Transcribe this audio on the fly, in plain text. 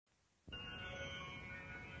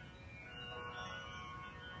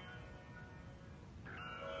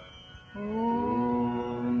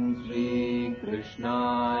ॐ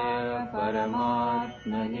श्रीकृष्णाय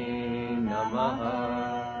परमात्मने नमः।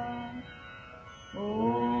 ॐ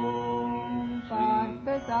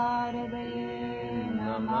पार्थसारदये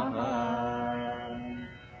नमः।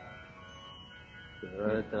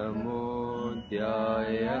 प्रथमोऽध्यायः।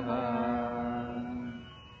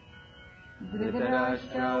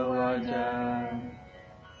 धृतराष्ट्र उवाच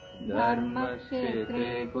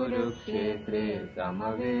धर्मक्षेत्रे कुरुक्षेत्रे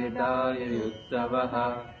समवेतायुत्सवः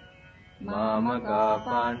मामका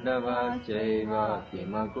पाण्डवाश्चैव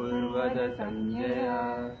किमकुर्वत सञ्जय।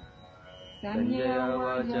 सञ्जय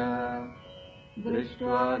उवाच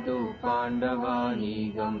दृष्ट्वा तु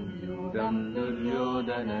पाण्डवानीकं व्यूढं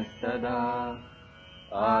दुर्योधनस्तदा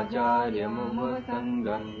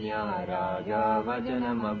आचार्यमुपसंगम्य राजा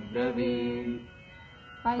वचनमब्रवीत्।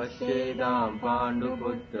 पश्येतां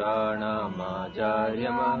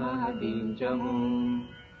पाण्डुपुत्राणामाचार्यमहतीं च मूं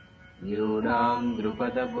व्यूढां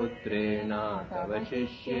द्रुपदपुत्रेण तव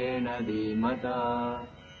शिष्येण धीमता।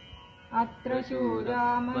 अत्र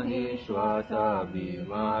शूरा महेश्वासा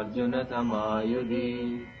भीमार्जुनसमायुधि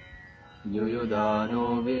युयुधानो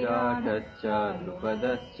विराटश्च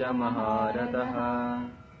द्रुपदश्च महारथः।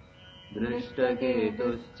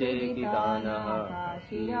 दृष्टकेतुश्चेकितानः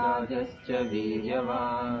काशीराजश्च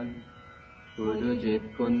वीर्यवान्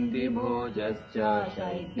पुरुजित् कुन्तिभोजश्च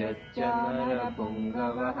शैभ्यश्च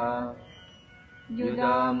नरपुङ्गवः।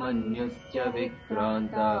 युधामन्युश्च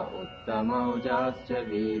विक्रान्त उत्तमौजाश्च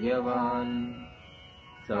वीर्यवान्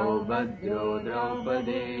सौभद्रो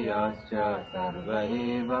द्रौपदेयाश्च सर्व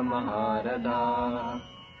एव महारथाः।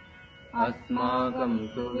 अस्माकं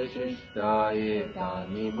तु विशिष्टाये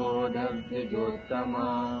तानि बोधव्युजोत्तमा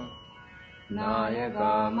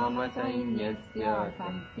नायका मम सैन्यस्य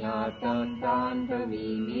संज्ञातान्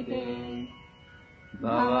ब्रवीमि ते।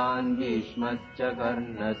 भवान् भीष्मश्च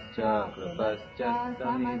कर्णश्च कृपश्च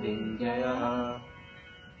समितिञ्जयः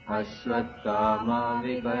अश्वत्थामा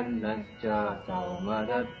विकर्णश्च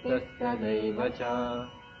सौमदत्तस्तथैव च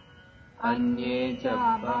अन्ये च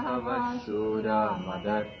बहवः शूरा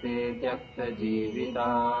मदर्थे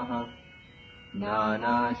त्यक्तजीविताः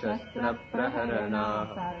नानाशस्त्रप्रहरणाः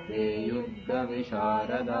सर्वे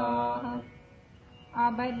युद्धविशारदाः।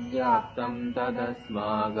 अपर्याप्तं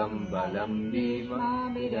तदस्माकं बलं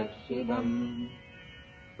भीमाभिरक्षितम्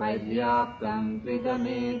पर्याप्तं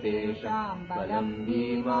त्विदमेतेषां बलं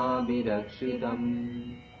भीमाभिरक्षितम्।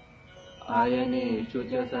 अयनेषु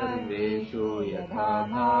च सर्वेषु यथा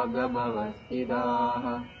भागमवस्थिताः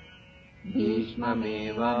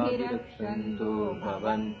भीष्ममेवाभिरक्षन्तु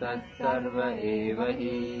भवन्तः सर्व एव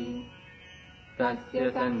हि। तस्य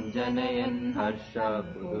सञ्जनयन्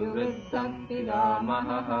हर्षभृवृद्धं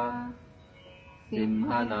पितामहः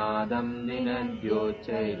सिंहनादं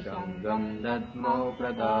निनद्योच्चैशङ्गं दद्मौ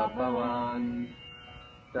प्रतापवान्।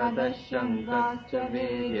 ततः शङ्काश्च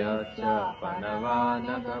वीर्याश्च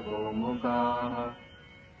पणवानकगोमुखाः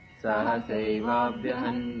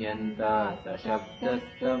सहसैवाभ्यहन्यन्त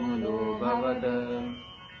सशब्दस्तमुलोऽभवत्।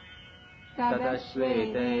 ततः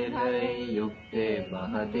श्वेतैर्हयैर्युक्ते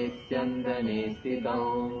महति स्यन्दने स्थितौ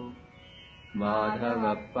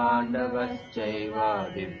माधवः पाण्डवश्चैव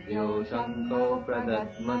दिव्यो शङ्खौ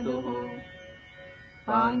प्रदध्मतुः।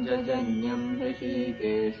 पाञ्चजन्यं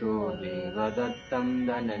हृषीकेशो देवदत्तं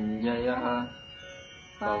धनञ्जयः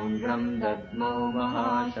पौण्ड्रं दद्मौ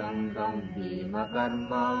महाशङ्खं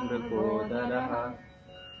भीमकर्मामृकोदरः।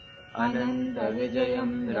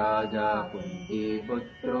 अनन्तविजयं राजा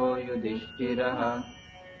कुन्तीपुत्रो युधिष्ठिरः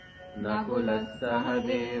नकुलः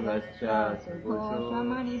सहदेवश्च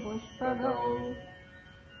सुघोषमणिपुष्पकौ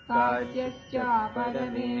काश्यश्च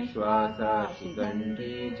परमेश्वासः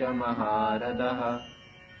शिखण्डी च महारथः।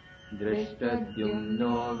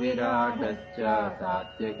 दृष्टद्युम्नो विराटश्च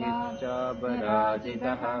सात्यकिश्च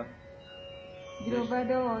पराजितः।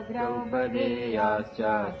 द्रुपदो द्रौपदेयाश्च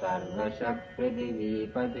सर्वशः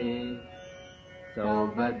पृथिवीपते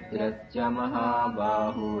सौभद्रश्च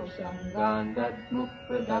महाबाहु शङ्गान् दद्मुः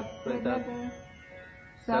पृथक् पृथक्।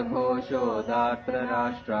 सघोषो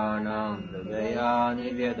धार्तराष्ट्राणां हृदयानि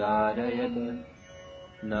व्यधारयत्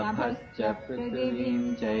नभश्च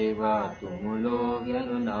पृथिवीं चैव तुमुलो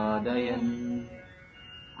व्यनुनादयन्।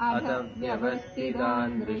 अथ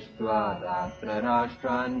व्यवस्थितान् दृष्ट्वा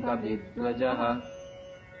धार्तराष्ट्रान् कपिध्वजः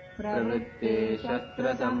प्रवृत्ते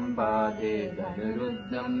शस्त्रसम्पादे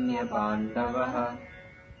धनुरुद्धम्य पाण्डवः।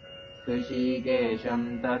 ऋषिकेशं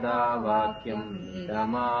तदा वाक्यं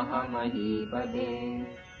इदमाह महीपते।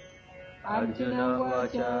 अर्जुन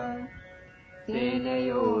उवाच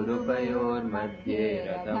सेनयोरुभयोर्मध्ये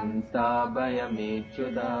रथं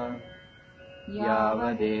स्थापयमेच्युता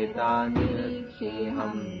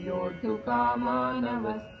यावदेतान्निरीक्षेऽहं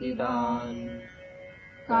योद्धुकामानवस्थितान्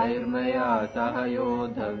कैर्मया सह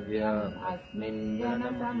योद्धव्यमस्मिन्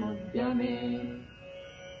रणसमुद्यमे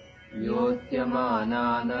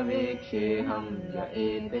योत्स्यमानानवेक्षेऽहं य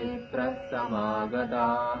एतेऽत्र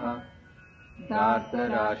समागताः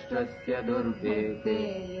धार्तराष्ट्रस्य दुर्भेते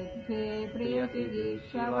युद्धे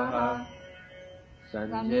प्रियचिकीर्षवः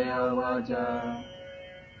सञ्जय उवाच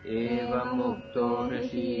एवमुक्तो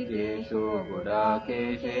ऋषिकेशो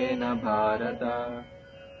गुडाकेशेन भारत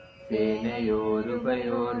सेनयोरुभयोर्मध्ये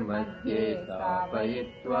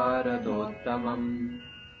स्थापयित्वा रथोत्तमम्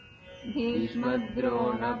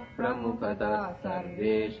भीष्मद्रोणप्रमुखतः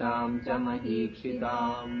सर्वेषां च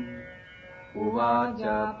महीक्षिताम् उवाच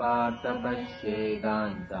पार्थ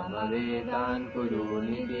पश्येतान् समवेतान्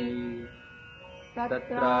कुरूनिति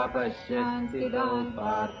तत्रापश्यन् स्थितान्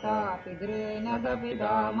पार्थ पितॄन्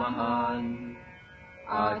पितामहान्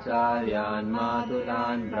आचार्यान्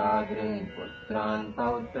मातुलान् भ्रातॄन् पुत्रान्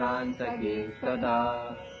पौत्रान् सखीस्तथा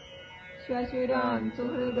श्वशुरान्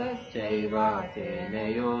सुहृदश्चैव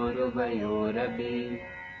सेनयोरुभयोरपि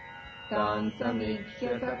तान् समीक्ष्य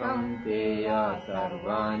स कौन्तेय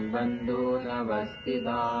सर्वान्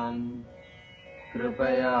बन्धूनवस्थितान्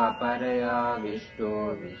कृपया परयाविष्टो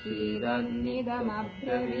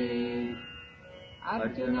विषीदन्निदमब्रवीत्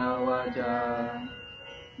अर्जुन उवाच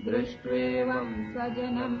दृष्ट्वेवं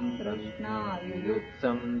स्वजनं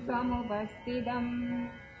कृष्णायुयुत्सं समुपस्थितम्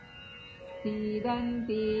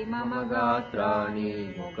सीदन्ति मम गात्राणि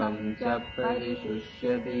मुखं च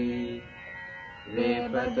परिशुष्यति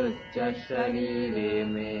वेपतुश्च शरीरे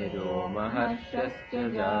मे रोमहर्षश्च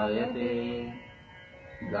जायते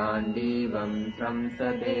गाण्डीवं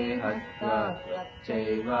संसते हस्त्वा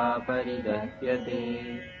त्वच्चैवापरिदह्यते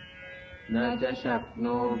न च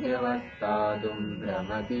शक्नोऽव्यवस्थातुं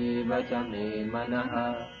भ्रमतीव च मे मनः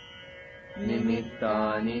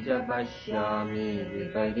निमित्तानि च पश्यामि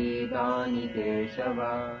विपरीतानि केशव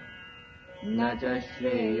न च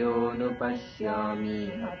श्रेयोऽनुपश्यामि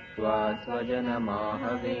हत्वा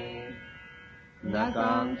स्वजनमाहवे न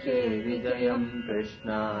काङ्क्षे विजयं कृष्ण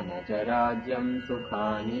न च राज्यं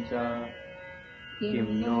सुखानि च किं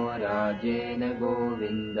नो राज्येन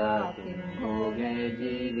गोविन्द किं भोगे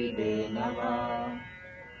जीवितेन वा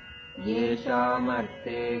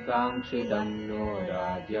येषामर्थे काङ्क्षितं नो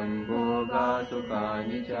राज्यं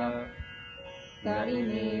भोगासुखानि च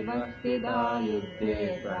तरिमेव स्थिता युद्धे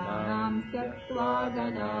प्राणां त्यक्त्वा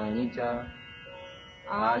धनानि च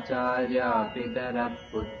आचार्या पितरः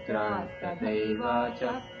पुत्रास्तथैव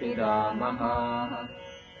च पितामहाः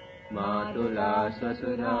मातुला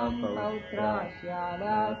श्वशुरा पौत्रा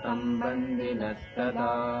श्याला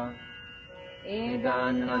सम्बन्धिनस्तथा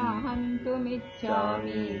एतान्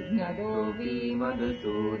हन्तुमिच्छामि ज्ञतोऽपि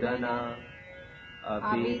मधुसूदन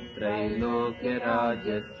अपि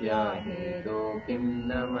त्रैलोक्यराज्यस्य हेतो किं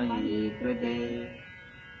न मयि कृते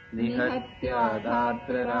निहत्य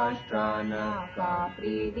धार्तराष्ट्रान् का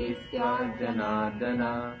प्रीतिः स्यात् जनार्दन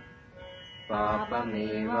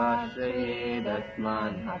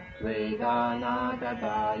पापमेवाश्रयेदस्मान्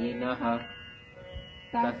हत्वैतानाततायिनः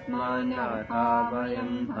तस्मान्नर्हा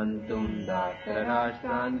वयं हन्तुं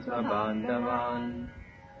धार्तराष्ट्रान् स्वबान्धवान्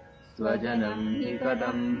स्वजनं हि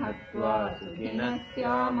कथं हत्वा सुखिनः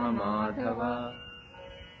स्याम माधव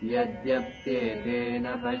यद्यप्येतेन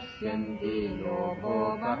पश्यन्ति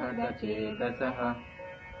लोभोपहतचेतसः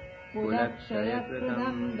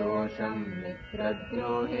कुलक्षयकृतं दोषं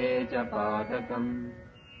मित्रद्रोहे च पातकम्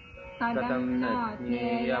कथं न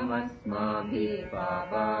ज्ञेयमस्माभिः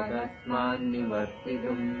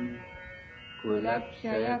पापादस्मान्निवर्तितुम्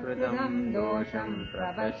कुलक्षयकृतं दोषं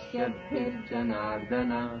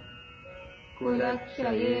प्रपश्यद्भिर्जनार्दन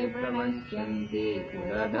कुलक्षये प्रणश्यन्ति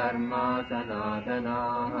कुलधर्मा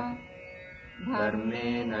सनातनाः धर्मे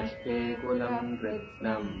नष्टे कुलं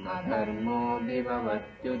कृत्स्नम्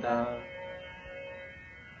अधर्मोऽभिभवत्युत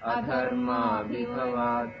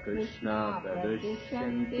अधर्माभिभवात् कृष्ण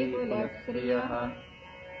प्रदुष्यन्ति कुलस्त्रियः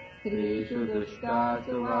स्त्रीषु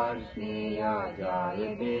दुष्टासु वार्ष्णेया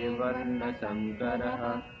जायते वर्णशङ्करः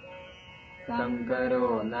शङ्करो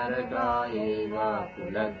नरकायैव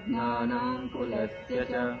कुलज्ञानां कुलस्य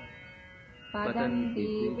च पतन्ति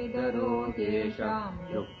विदरो तेषां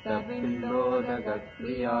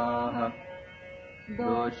युक्तपिण्डोदकक्रियाः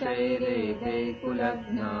दोषैरेतैः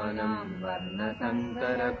कुलज्ञानां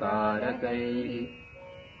वर्णशङ्करकारकैः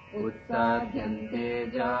उत्साद्यन्ते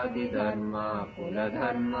जातिधर्मा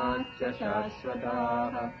कुलधर्माश्च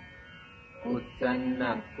शाश्वताः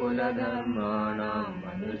उत्सन्नः कुलधर्माणां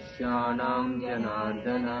मनुष्याणां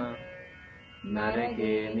जनार्दन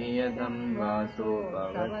नरके नियतं वासो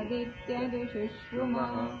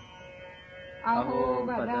भवतीत्यनुशुश्रुमः अहो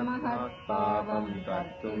वदमहत्पापं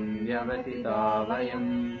कर्तुं व्यवसिता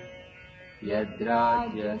वयम्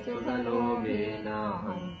यद्राज्यसुखलोभेन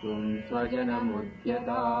हन्तुं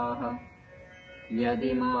स्वजनमुद्यताः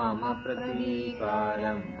यदि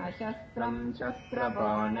मामप्रतीकारम् अशस्त्रं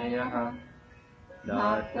शस्त्रपाणयः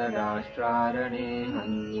धार्तराष्ट्रारणे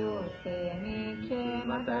हन्योस्ते मे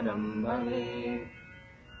क्षेमतरं भवेत्।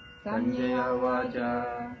 सञ्जय उवाच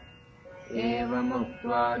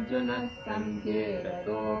एवमुक्त्वार्जुनः सङ्ख्ये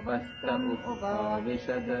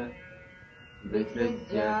रथोपस्थमुपाविशत्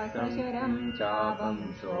विसृज्य सशरं चापं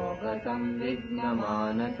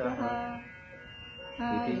शोकसंविघ्नमानसः।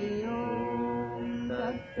 हरि ओम्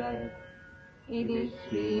तत्सत्। इति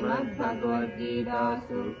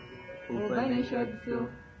श्रीमद्भगवद्गीतासु उपनिषत्सु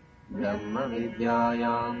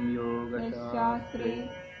ब्रह्मविद्यायां योगशास्त्रे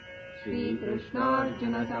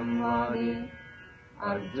श्रीकृष्णार्जुनसंवादे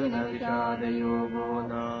अर्जुनविषादयोगो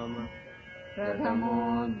नाम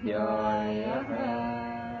प्रथमोऽध्यायः।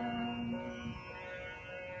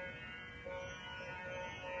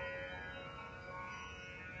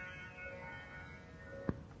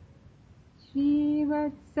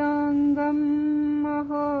 श्रीवत्साङ्गं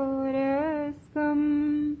महोरस्कं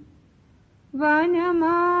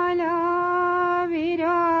वनमाला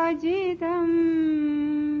विराजितम्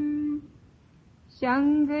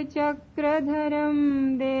शङ्खचक्रधरं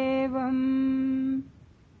देवं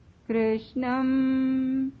कृष्णं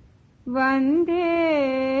वन्दे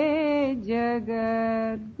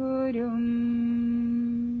जगद्गुरुम्।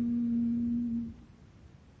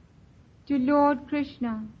 To Lord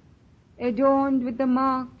Krishna, adorned with the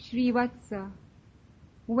mark Srivatsa,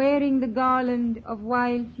 wearing the garland of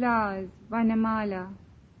wild flowers, Vanamala,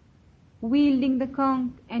 wielding the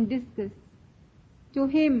conch and discus, to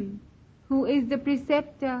him who is the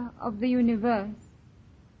preceptor of the universe,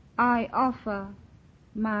 I offer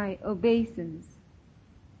my obeisance.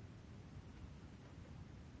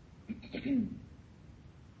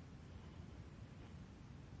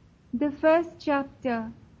 The first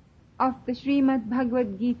chapter of the Srimad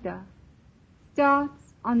Bhagavad Gita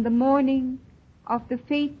starts on the morning of the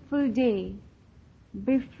fateful day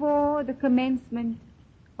before the commencement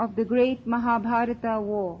of the great Mahabharata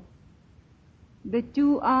war. The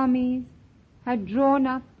two armies had drawn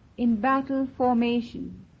up in battle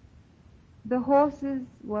formation. The horses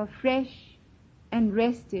were fresh and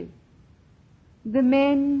restive. The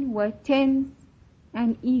men were tense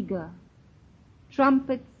and eager.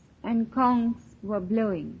 Trumpets and conchs were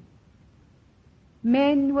blowing.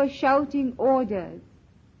 Men were shouting orders.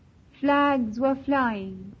 Flags were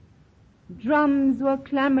flying. Drums were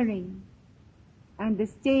clamoring. And the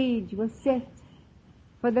stage was set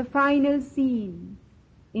for the final scene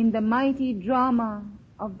in the mighty drama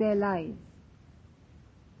of their lives.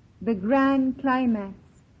 The grand climax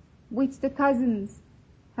which the cousins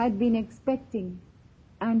had been expecting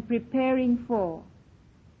and preparing for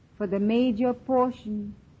the major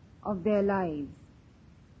portion of their lives.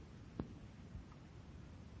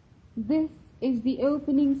 This is the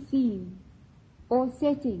opening scene or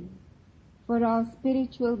setting for our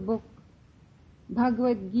spiritual book,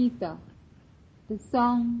 Bhagavad Gita, the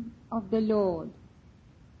Song of the Lord.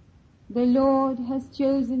 The Lord has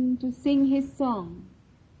chosen to sing His song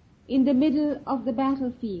in the middle of the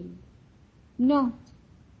battlefield, not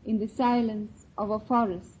in the silence of a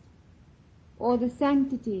forest or the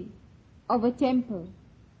sanctity of a temple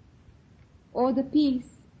or the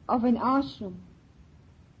peace of an ashram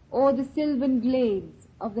or the sylvan glades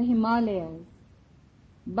of the Himalayas,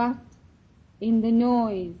 but in the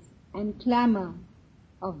noise and clamor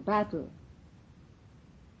of battle.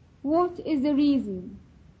 What is the reason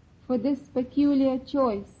for this peculiar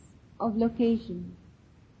choice of location?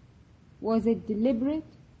 Was it deliberate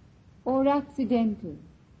or accidental?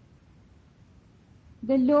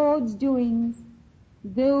 The Lord's doings,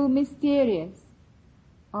 though mysterious,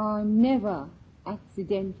 are never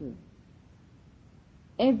accidental.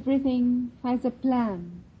 Everything has a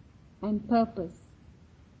plan and purpose.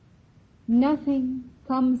 Nothing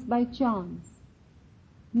comes by chance,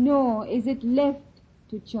 nor is it left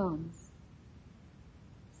to chance.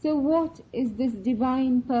 So what is this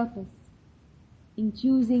divine purpose in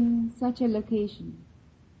choosing such a location?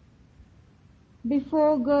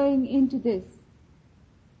 Before going into this,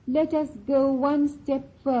 let us go one step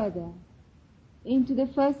further into the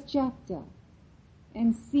first chapter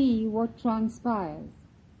and see what transpires.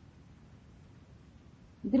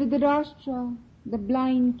 Dhritarashtra, the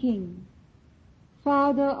blind king,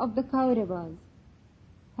 father of the Kauravas,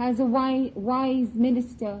 has a wise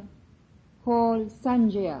minister called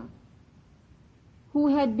Sanjaya. who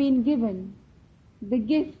had been given the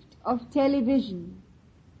gift of television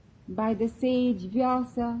by the sage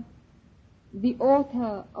Vyasa, the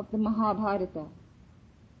author of the Mahabharata.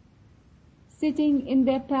 Sitting in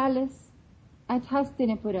their palace at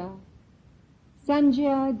Hastinapura,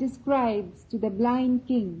 Sanjaya describes to the blind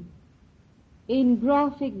king in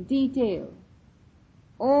graphic detail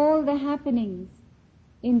all the happenings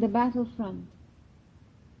in the battlefront,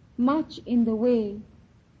 much in the way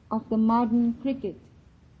of the modern cricket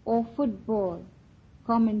or football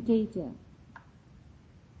commentator.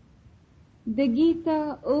 The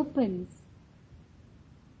Gita opens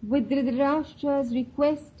with Dhritarashtra's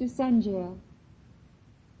request to Sanjaya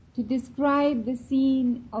to describe the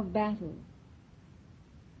scene of battle.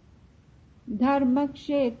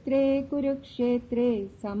 Dharmakshetre Kurukshetre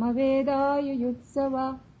Samavedaya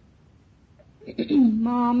Yutsava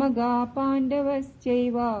Mamaga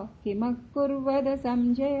Pandavaschaiva Kimakurvada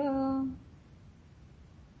Samjaya.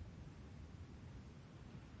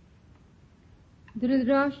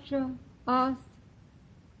 Dhritarashtra asked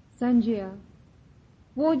Sanjaya,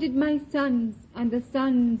 "What did my sons and the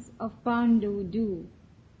sons of Pandu do,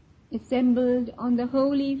 assembled on the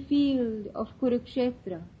holy field of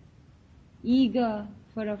Kurukshetra, eager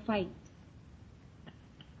for a fight?"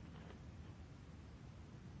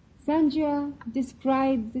 Sanjaya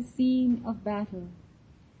describes the scene of battle.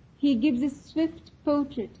 He gives a swift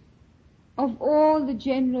portrait of all the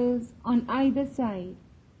generals on either side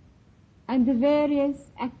and the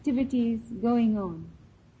various activities going on.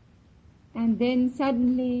 And then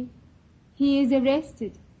suddenly he is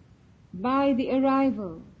arrested by the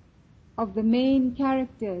arrival of the main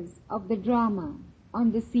characters of the drama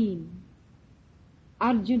on the scene.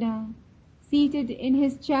 Arjuna, seated in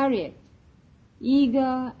his chariot,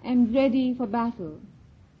 eager and ready for battle,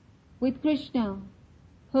 with Krishna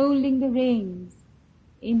holding the reins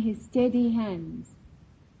in his steady hands,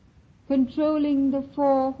 controlling the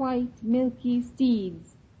 4 white milky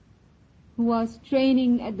steeds who are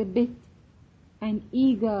straining at the bit and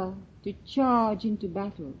eager to charge into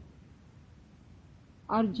battle.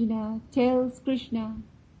 Arjuna tells Krishna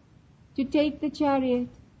to take the chariot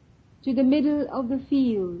to the middle of the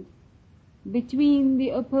field between the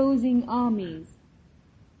opposing armies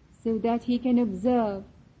so that he can observe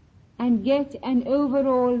and get an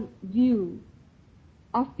overall view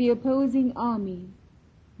of the opposing army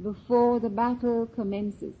before the battle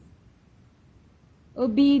commences.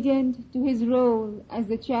 Obedient to his role as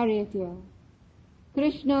the charioteer,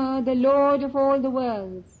 Krishna, the Lord of all the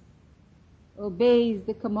worlds, obeys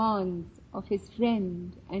the commands of his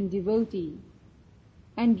friend and devotee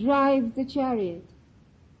and drives the chariot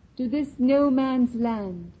to this no man's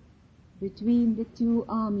land between the 2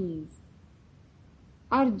 armies.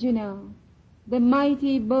 Arjuna, the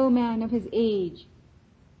mighty bowman of his age,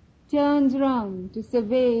 turns round to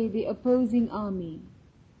survey the opposing army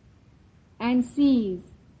and sees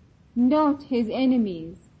not his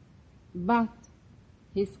enemies, but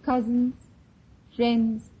his cousins,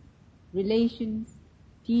 friends, relations,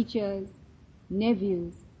 teachers,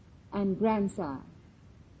 nephews, and grandsire.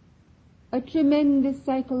 A tremendous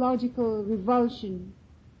psychological revulsion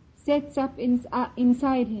sets up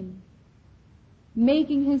inside him,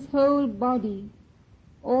 making his whole body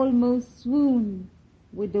almost swoon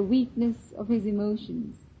with the weakness of his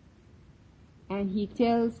emotions. And he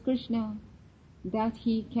tells Krishna that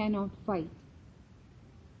he cannot fight.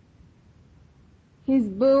 His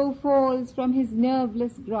bow falls from his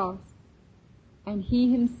nerveless grasp, and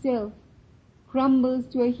he himself crumbles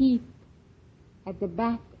to a heap at the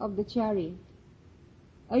back of the chariot,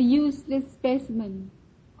 a useless specimen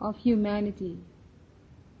of humanity,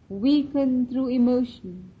 weakened through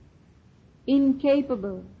emotion,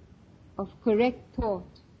 incapable of correct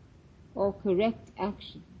thought or correct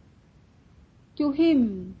action. To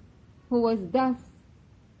him who was thus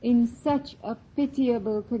in such a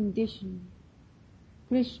pitiable condition,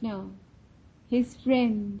 Krishna, his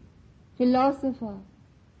friend, philosopher,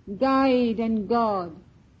 guide and God,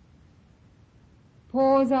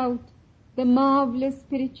 pours out the marvelous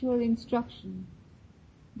spiritual instruction,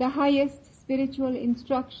 the highest spiritual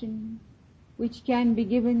instruction which can be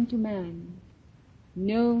given to man,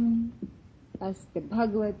 known as the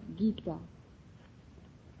Bhagavad Gita.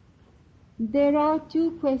 There are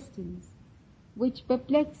 2 questions which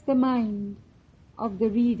perplex the mind of the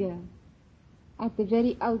reader at the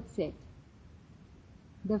very outset.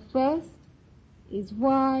 The first is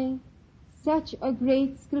why such a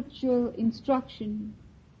great scriptural instruction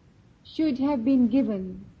should have been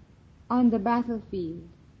given on the battlefield.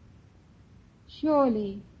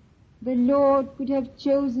 Surely the Lord could have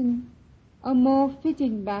chosen a more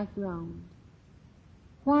fitting background.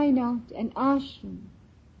 Why not an ashram,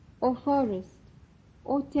 or forest,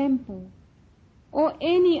 or temple, or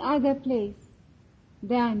any other place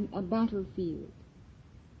than a battlefield?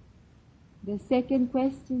 The second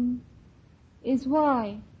question is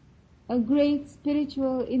why a great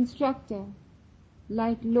spiritual instructor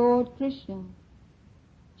like Lord Krishna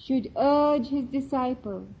should urge his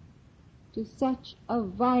disciple to such a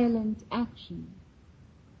violent action,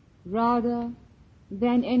 rather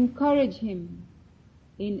than encourage him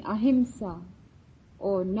in ahimsa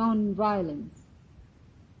or non-violence.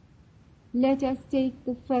 Let us take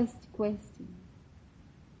the first question.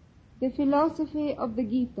 The philosophy of the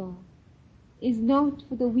Gita is not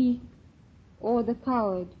for the weak or the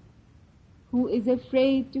coward who is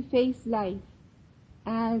afraid to face life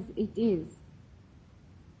as it is.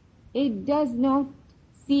 It does not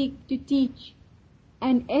seek to teach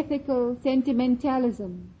an ethical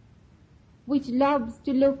sentimentalism which loves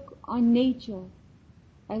to look on nature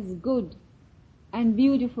as good and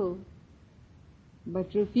beautiful,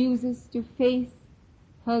 but refuses to face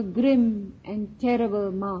her grim and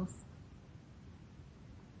terrible mask,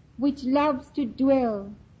 which loves to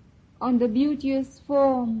dwell on the beauteous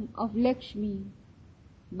form of Lakshmi,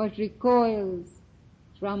 but recoils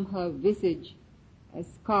from her visage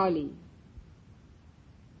as Kali.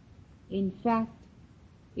 In fact,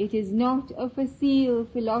 it is not a facile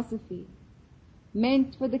philosophy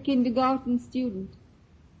meant for the kindergarten student,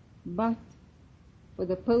 but for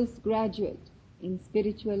the postgraduate in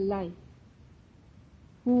spiritual life,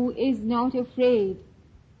 who is not afraid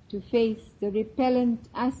to face the repellent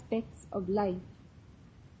aspects of life,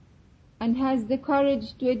 and has the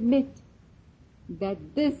courage to admit that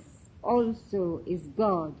this also is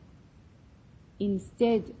God,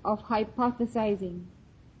 instead of hypothesizing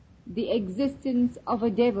the existence of a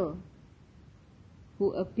devil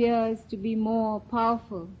who appears to be more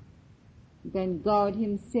powerful than God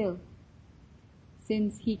himself,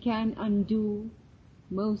 since he can undo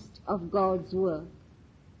most of God's work.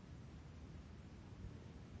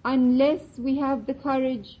 Unless we have the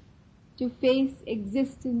courage to face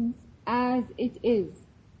existence as it is,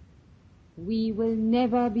 we will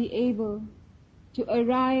never be able to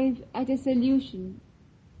arrive at a solution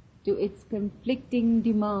to its conflicting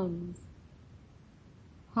demands.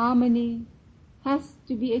 Harmony has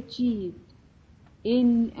to be achieved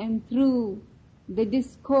in and through the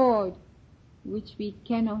discord which we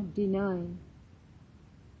cannot deny.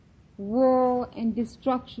 War and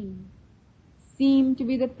destruction seem to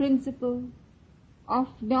be the principle of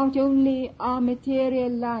not only our material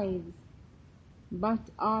lives, but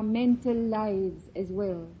our mental lives as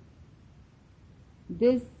well.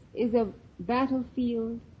 This is a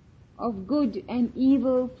battlefield of good and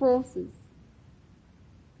evil forces,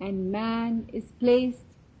 and man is placed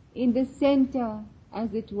in the center,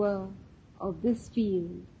 as it were, of this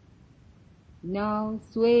field, now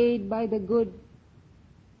swayed by the good,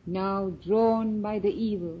 now drawn by the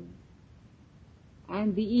evil.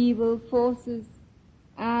 And the evil forces,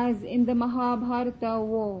 as in the Mahabharata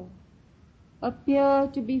war, appear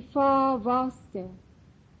to be far vaster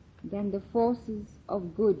than the forces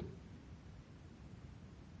of good.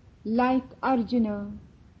 Like Arjuna,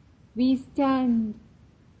 we stand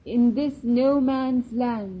in this no man's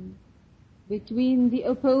land between the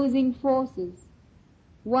opposing forces,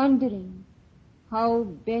 wondering how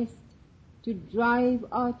best to drive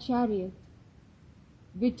our chariot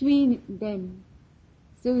between them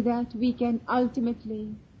so that we can ultimately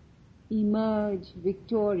emerge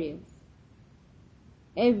victorious.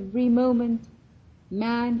 Every moment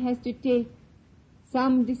man has to take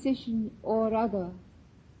some decision or other.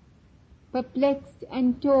 Perplexed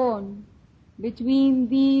and torn between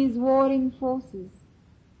these warring forces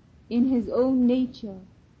in his own nature,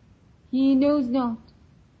 he knows not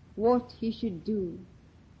what he should do.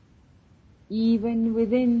 Even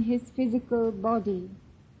within his physical body,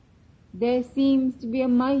 there seems to be a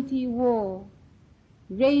mighty war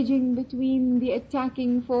raging between the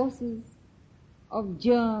attacking forces of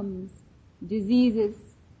germs, diseases,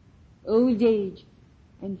 old age,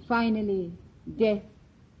 and finally death,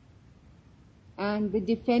 and the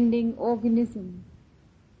defending organism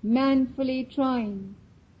manfully trying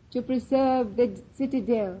to preserve the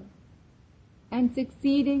citadel and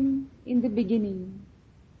succeeding in the beginning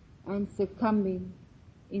and succumbing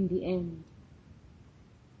in the end.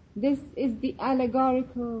 This is the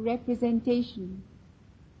allegorical representation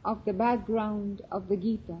of the background of the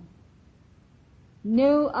Gita.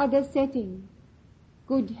 No other setting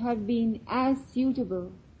could have been as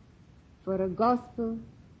suitable for a gospel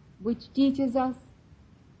which teaches us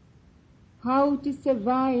how to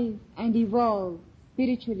survive and evolve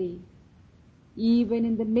spiritually, even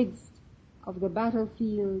in the midst of the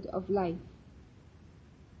battlefield of life.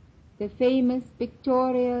 The famous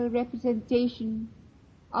pictorial representation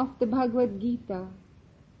of the Bhagavad Gita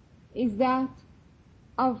is that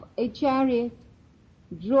of a chariot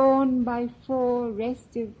drawn by 4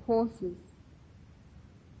 restive horses,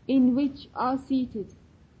 in which are seated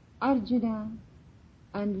Arjuna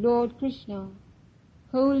and Lord Krishna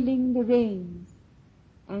holding the reins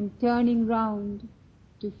and turning round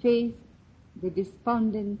to face the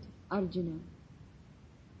despondent Arjuna.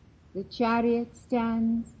 The chariot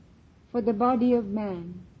stands for the body of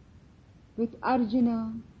man, with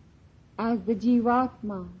Arjuna as the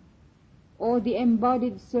Jivatma, or the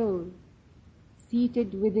embodied soul,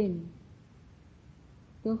 seated within.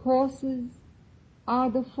 The horses are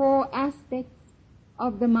the 4 aspects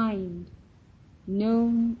of the mind,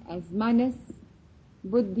 known as Manas,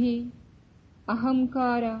 Buddhi,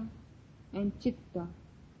 Ahamkara, and Chitta,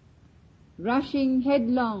 rushing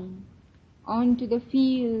headlong onto the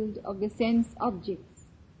field of the sense objects,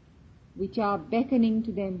 which are beckoning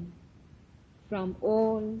to them from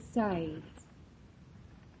all sides.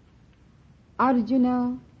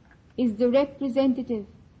 Arjuna is the representative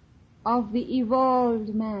of the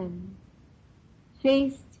evolved man,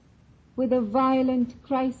 faced with a violent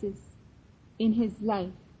crisis in his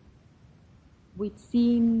life, which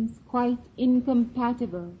seems quite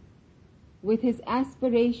incompatible with his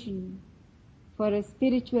aspiration for a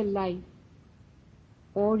spiritual life,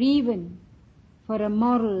 or even for a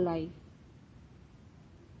moral life.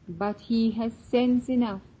 But he has sense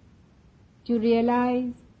enough to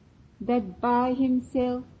realize that by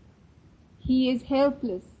himself he is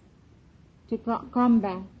helpless to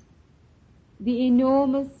combat the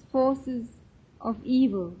enormous forces of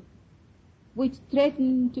evil which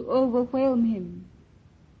threaten to overwhelm him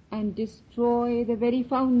and destroy the very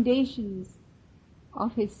foundations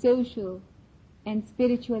of his social and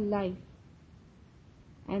spiritual life.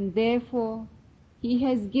 And therefore he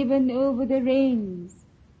has given over the reins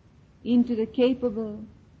into the capable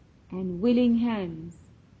and willing hands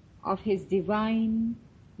of his divine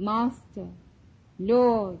Master,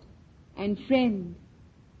 Lord, and Friend,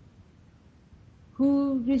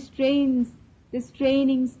 who restrains the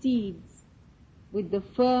straining steeds with the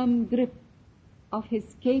firm grip of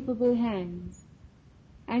his capable hands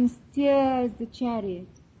and steers the chariot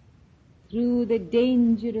through the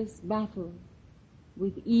dangerous battle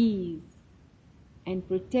with ease, and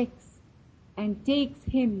protects and takes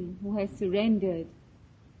him who has surrendered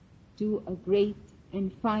to a great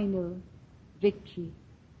and final victory.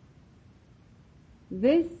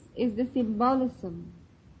 This is the symbolism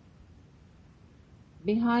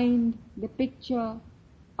behind the picture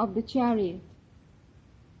of the chariot,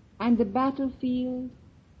 and the battlefield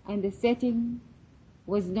and the setting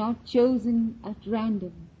was not chosen at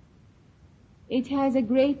random. It has a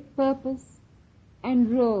great purpose and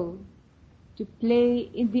role to play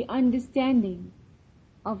in the understanding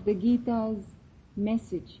of the Gita's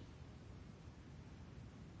message.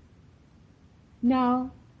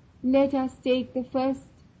 Now, let us take the first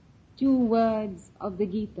 2 words of the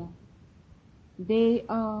Gita. They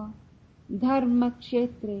are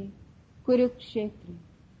Dharmakshetre, Kurukshetre.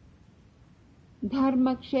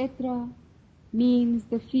 Dharmakshetra means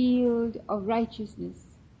the field of righteousness,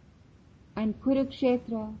 and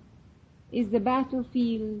Kurukshetra is the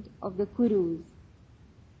battlefield of the Kurus.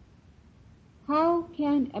 How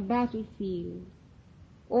can a battlefield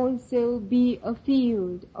also be a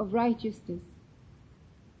field of righteousness?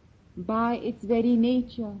 By its very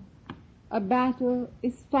nature, a battle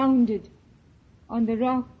is founded on the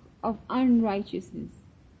rock of unrighteousness.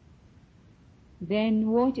 Then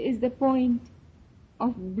what is the point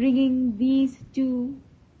of bringing these 2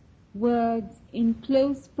 words in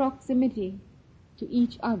close proximity to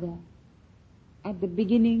each other at the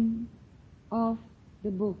beginning of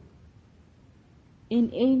the book? In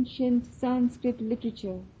ancient Sanskrit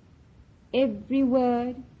literature, every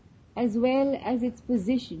word, as well as its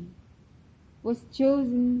position, was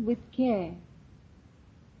chosen with care.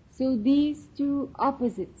 So these 2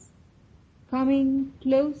 opposites, coming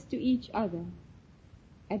close to each other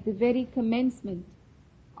at the very commencement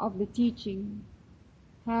of the teaching,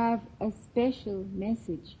 have a special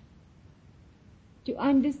message. To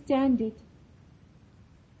understand it,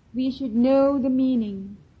 we should know the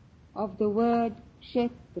meaning of the word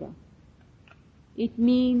kshetra. It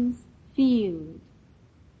means field,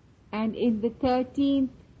 and in the 13th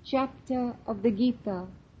chapter of the Gita,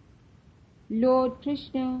 Lord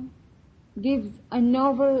Krishna gives a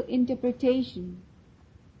novel interpretation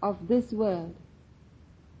of this word.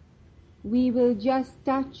 We will just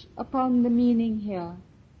touch upon the meaning here,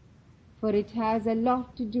 for it has a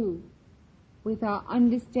lot to do with our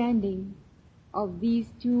understanding of these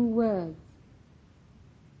two words.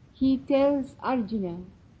 He tells Arjuna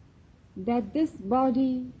that this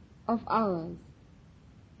body of ours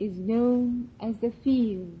is known as the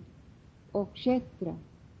field or kshetra,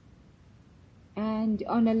 and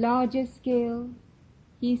on a larger scale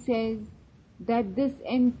he says that this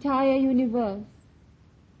entire universe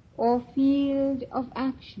or field of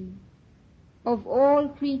action of all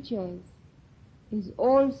creatures is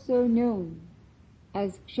also known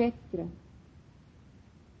as kshetra.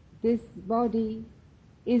 This body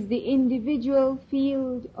is the individual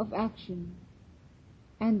field of action,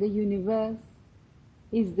 and the universe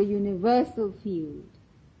is the universal field.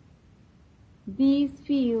 These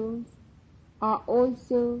fields are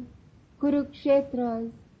also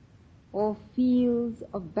Kurukshetras or fields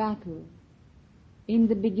of battle in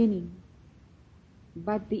the beginning,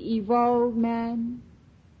 but the evolved man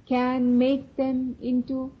can make them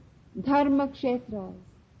into Dharmakshetras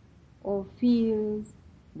or fields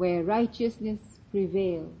where righteousness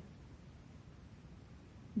prevails.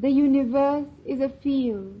 The universe is a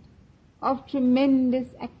field of tremendous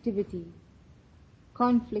activity,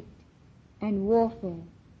 conflict and warfare,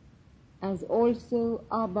 as also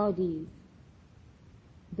our bodies.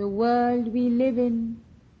 The world we live in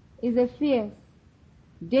is a fierce,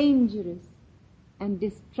 dangerous and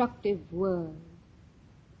destructive world.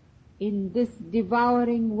 In this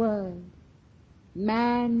devouring world,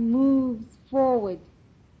 man moves forward,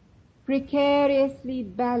 precariously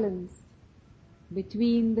balanced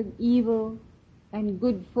between the evil and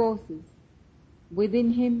good forces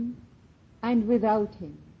within him and without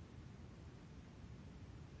him.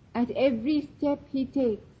 At every step he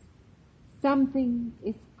takes, something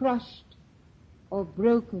is crushed or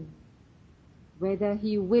broken, whether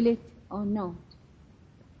he will it or not.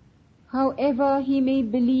 However he may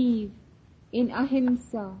believe in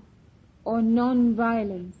ahimsa or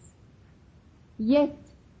non-violence, yet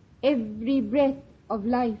every breath of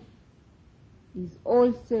life is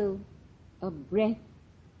also a breath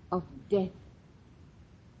of death.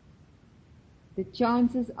 The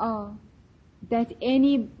chances are that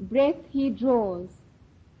any breath he draws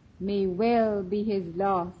may well be his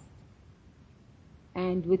last,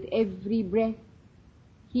 and with every breath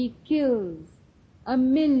he kills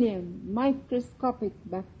 1,000,000 microscopic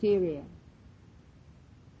bacteria.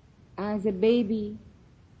 As a baby,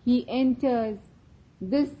 he enters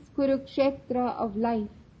this Kurukshetra of life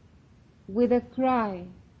with a cry,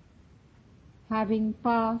 having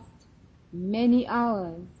passed many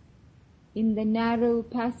hours in the narrow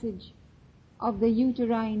passage of the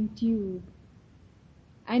uterine tube,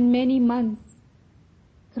 and many months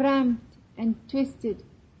cramped and twisted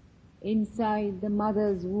inside the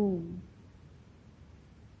mother's womb.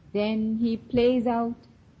 Then he plays out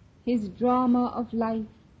his drama of life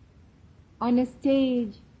on a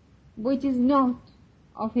stage which is not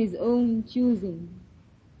of his own choosing,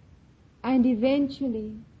 and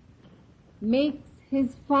eventually makes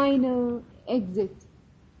his final exit,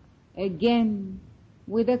 again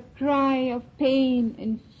with a cry of pain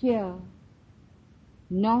and fear,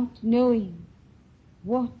 not knowing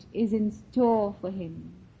what is in store for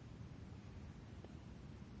him.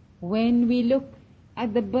 When we look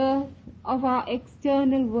at the birth of our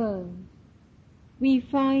external world, we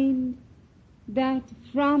find that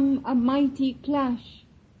from a mighty clash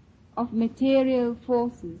of material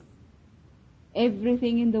forces,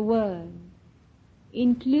 everything in the world,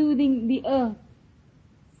 including the earth,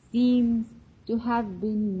 seems to have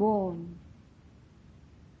been born.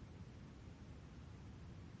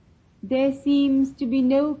 There seems to be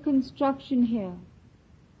no construction here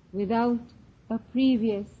without a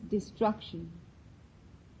previous destruction.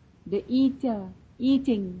 The eater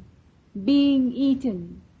eating, being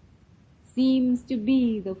eaten, seems to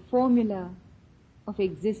be the formula of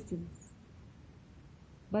existence.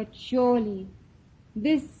 But surely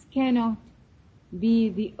this cannot be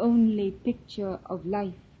the only picture of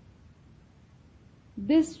life.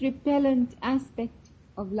 This repellent aspect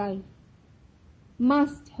of life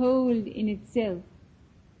must hold in itself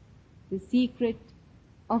the secret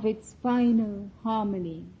of its final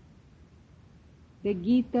harmony. The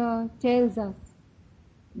Gita tells us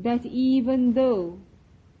that even though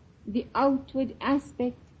the outward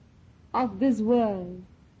aspect of this world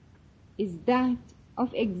is that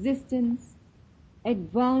of existence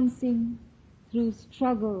advancing through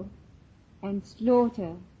struggle and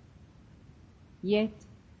slaughter, yet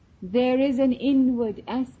there is an inward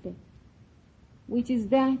aspect, which is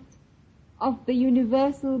that of the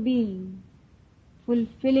universal being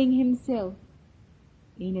fulfilling himself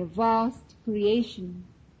in a vast creation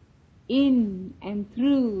in and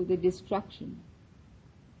through the destruction.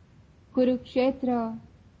 Kurukshetra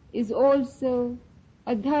is also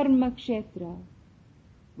a Dharma Kshetra,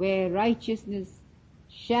 where righteousness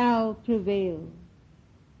shall prevail.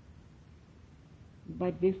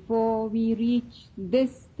 But before we reach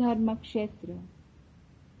this Dharma Kshetra,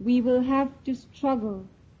 we will have to struggle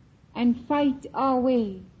and fight our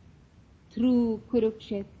way through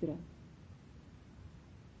Kurukshetra.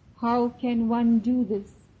 How can one do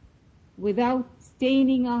this without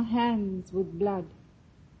staining our hands with blood?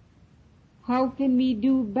 How can we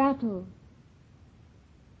do battle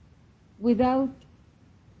without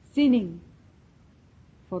sinning?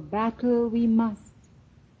 For battle we must,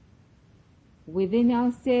 within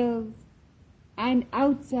ourselves and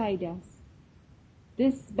outside us.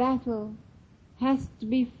 This battle has to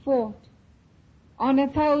be fought on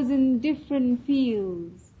 1,000 different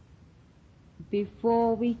fields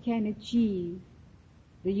before we can achieve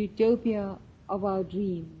the utopia of our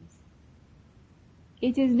dreams.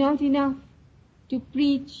 It is not enough to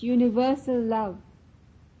preach universal love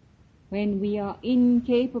when we are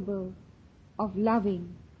incapable of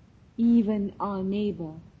loving even our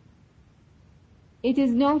neighbor. It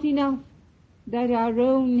is not enough that our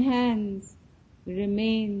own hands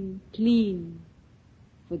remain clean,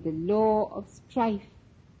 for the law of strife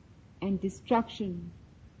and destruction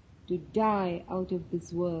to die out of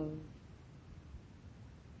this world.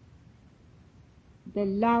 The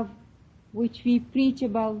love which we preach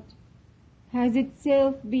about has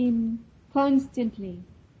itself been constantly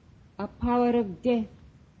a power of death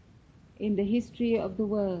in the history of the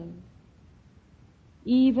world.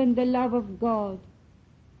 Even the love of God,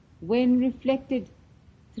 when reflected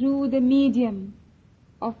through the medium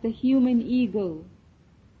of the human ego,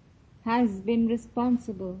 has been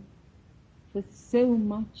responsible for so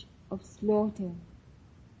much of slaughter.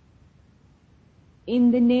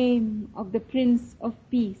 In the name of the Prince of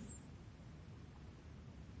Peace,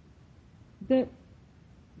 the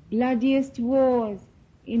bloodiest wars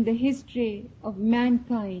in the history of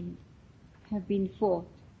mankind have been fought.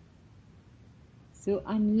 So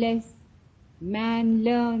unless man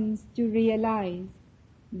learns to realize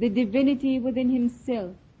the divinity within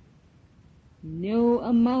himself, no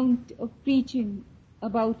amount of preaching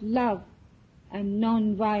about love and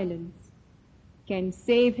non-violence can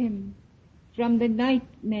save him from the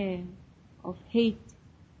nightmare of hate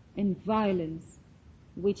and violence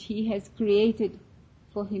which he has created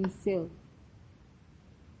for himself.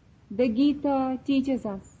 The Gita teaches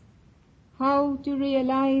us how to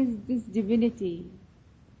realize this divinity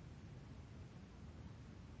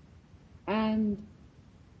and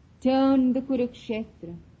turn the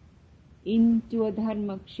Kurukshetra into a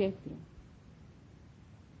Dharma Kshetra,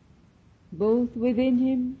 both within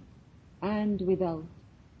him and without.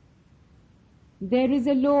 There is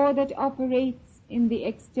a law that operates in the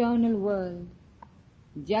external world,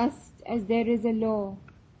 just as there is a law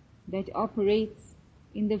that operates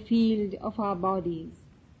in the field of our bodies,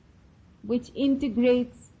 which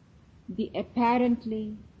integrates the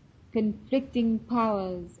apparently conflicting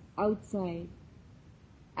powers outside,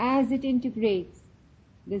 as it integrates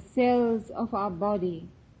the cells of our body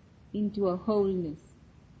into a wholeness.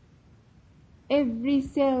 Every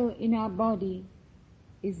cell in our body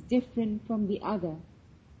is different from the other.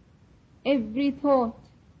 Every thought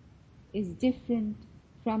is different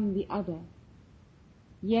from the other.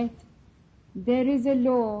 Yet there is a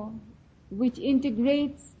law which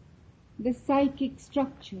integrates the psychic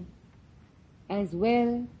structure as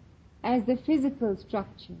well as the physical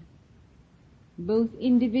structure, both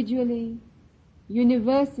individually,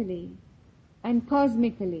 universally, and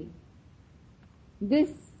cosmically.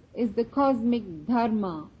 This is the cosmic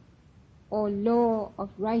dharma, or law of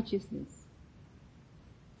righteousness.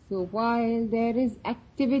 So while there is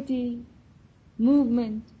activity,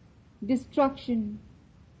 movement, destruction,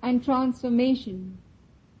 and transformation,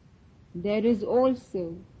 there is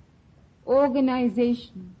also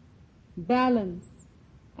organization, balance,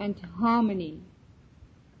 and harmony,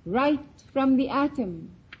 right from the atom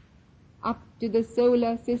up to the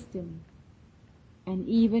solar system, and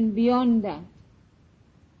even beyond that.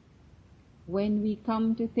 When we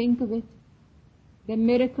come to think of it, the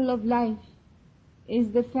miracle of life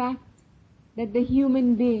is the fact that the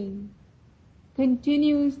human being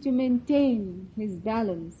continues to maintain his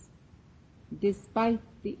balance despite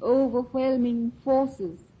the overwhelming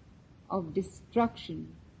forces of destruction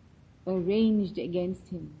arranged against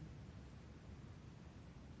him.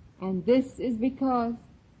 And this is because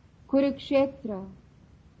Kurukshetra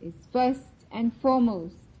is first and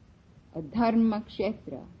foremost a Dharma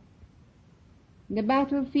Kshetra. The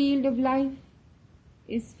battlefield of life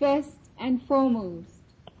is first and foremost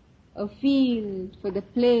a field for the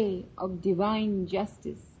play of divine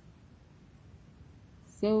justice.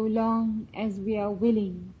 so long as we are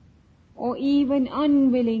willing or even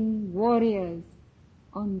unwilling warriors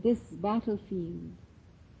on this battlefield.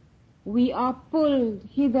 We are pulled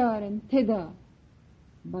hither and thither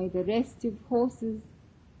by the restive horses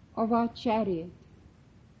of our chariot,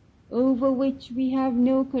 over which we have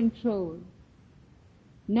no control,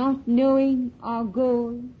 not knowing our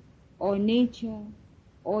goal or nature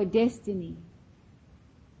or destiny,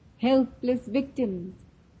 helpless victims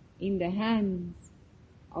in the hands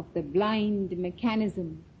of the blind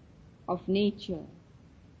mechanism of nature,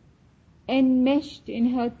 enmeshed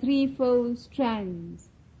in her threefold strands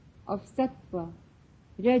of sattva,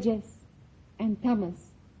 rajas, and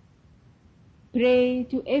tamas, prey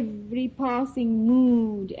to every passing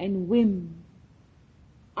mood and whim,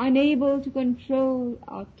 unable to control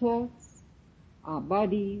our thoughts, our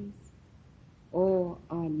bodies, or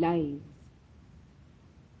our lives.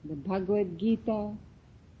 The Bhagavad Gita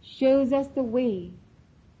shows us the way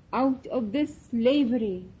out of this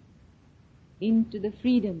slavery into the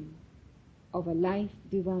freedom of a life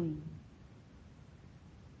divine.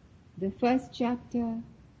 The first chapter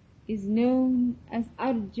is known as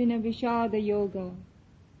Arjuna Vishada Yoga,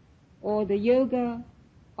 or the yoga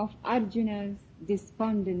of Arjuna's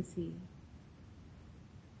despondency.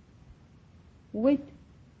 With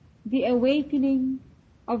the awakening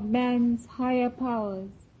of man's higher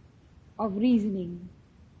powers of reasoning,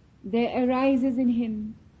 there arises in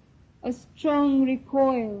him a strong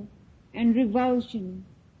recoil and revulsion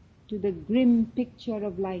to the grim picture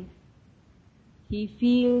of life. He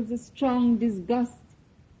feels a strong disgust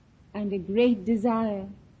and a great desire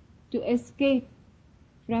to escape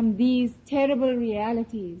from these terrible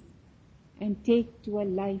realities and take to a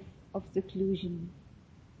life of seclusion.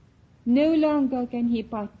 No longer can he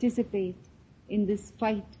participate in this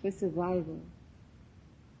fight for survival.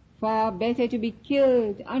 Far better to be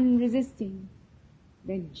killed unresisting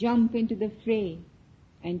than jump into the fray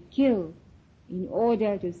and kill in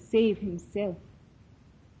order to save himself.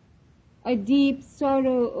 A deep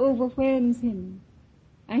sorrow overwhelms him,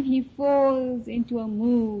 and he falls into a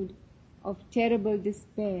mood of terrible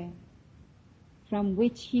despair, from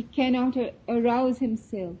which he cannot arouse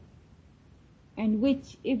himself, and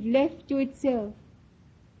which, if left to itself,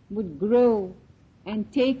 would grow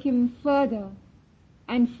and take him further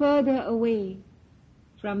and further away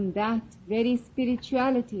from that very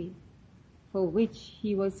spirituality for which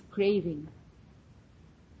he was craving.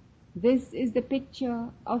 This is the picture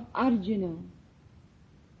of Arjuna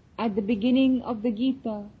at the beginning of the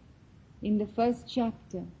Gita in the first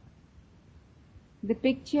chapter. The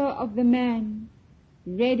picture of the man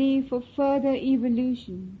ready for further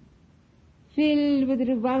evolution, filled with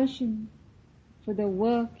revulsion for the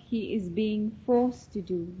work he is being forced to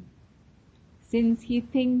do, since he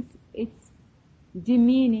thinks it's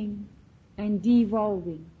demeaning and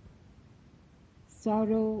devolving.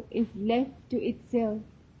 Sorrow, if left to itself,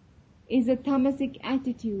 is a tamasic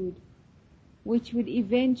attitude which would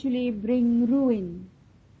eventually bring ruin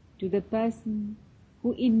to the person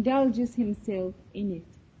who indulges himself in it.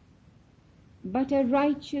 But a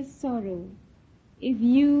righteous sorrow, if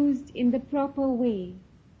used in the proper way,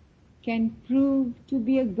 can prove to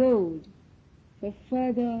be a goad for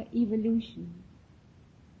further evolution.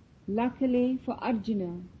 Luckily for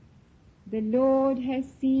Arjuna, the Lord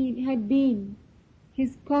had been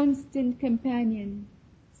his constant companion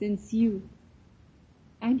since youth,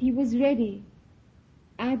 and he was ready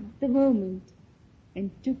at the moment and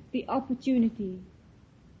took the opportunity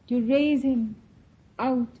to raise him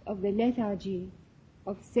out of the lethargy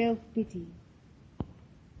of self-pity.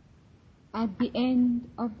 At the end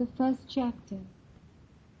of the first chapter,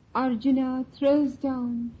 Arjuna throws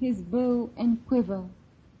down his bow and quiver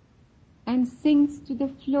and sinks to the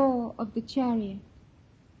floor of the chariot,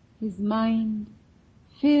 his mind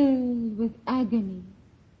filled with agony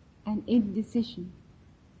and indecision.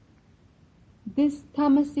 This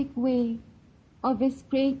tamasic way of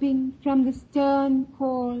escaping from the stern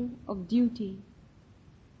call of duty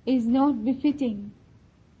is not befitting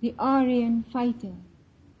the Aryan fighter,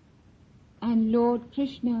 and Lord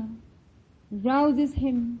Krishna rouses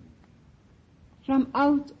him from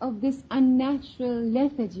out of this unnatural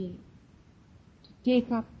lethargy to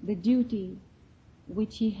take up the duty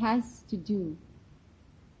which he has to do.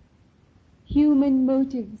 Human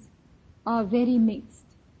motives are very mixed.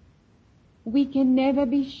 We can never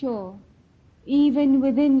be sure, even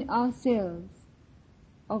within ourselves,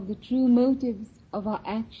 of the true motives of our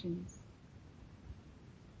actions.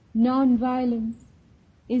 Non-violence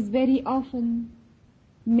is very often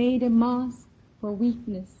made a mask for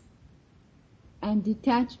weakness and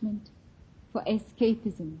detachment for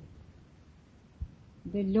escapism.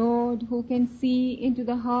 The Lord, who can see into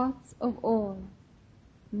the hearts of all,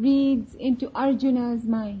 reads into Arjuna's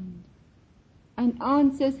mind and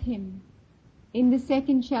answers him in the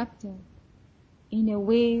second chapter in a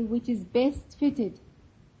way which is best fitted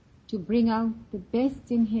to bring out the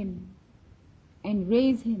best in him and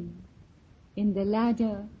raise him in the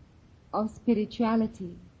ladder of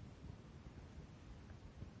spirituality.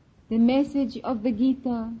 The message of the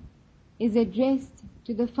Gita is addressed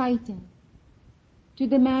to the fighter, to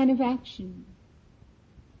the man of action.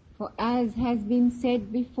 For as has been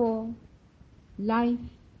said before, life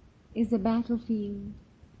is a battlefield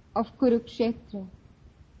of Kurukshetra,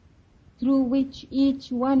 through which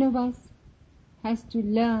each one of us has to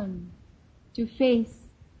learn to face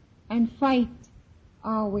and fight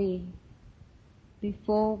our way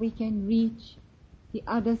before we can reach the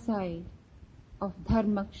other side of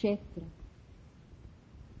Dharmakshetra.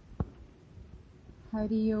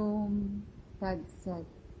 Hari Om Tat Sat.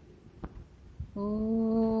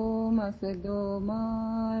 Om Asado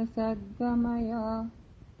Ma Sadgamaya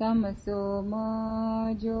Tamaso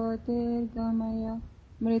Ma Jyotirgamaya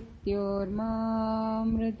Mrityor Ma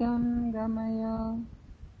Mritam Gamaya.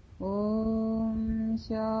 Om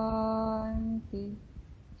Shanti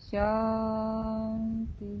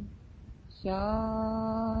Shanti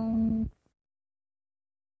Shanti.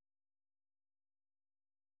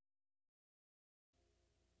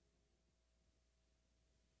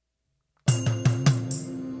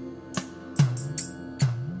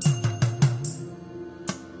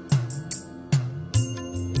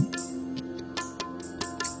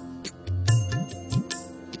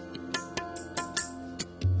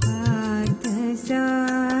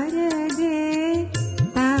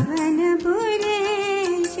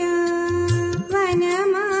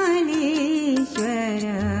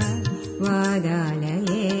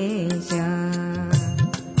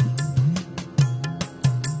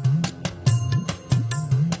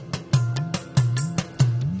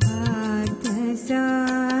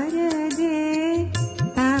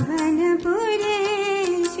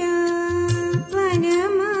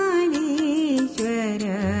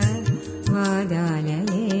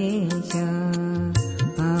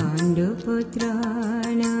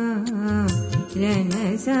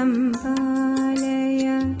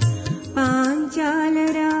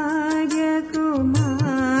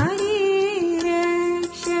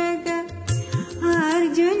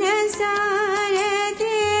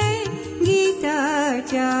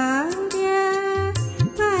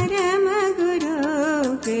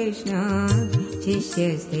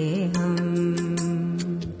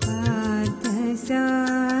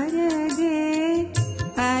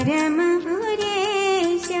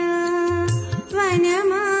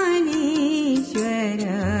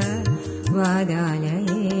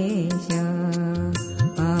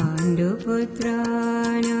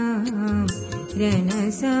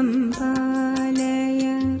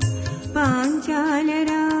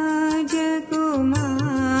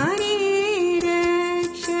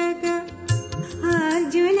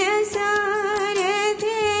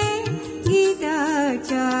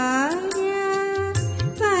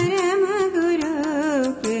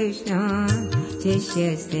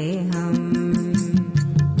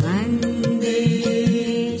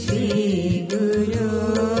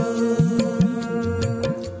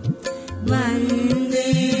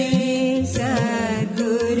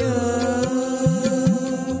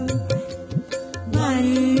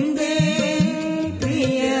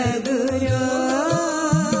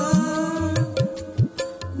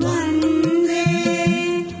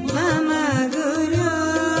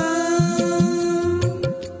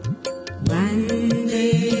 One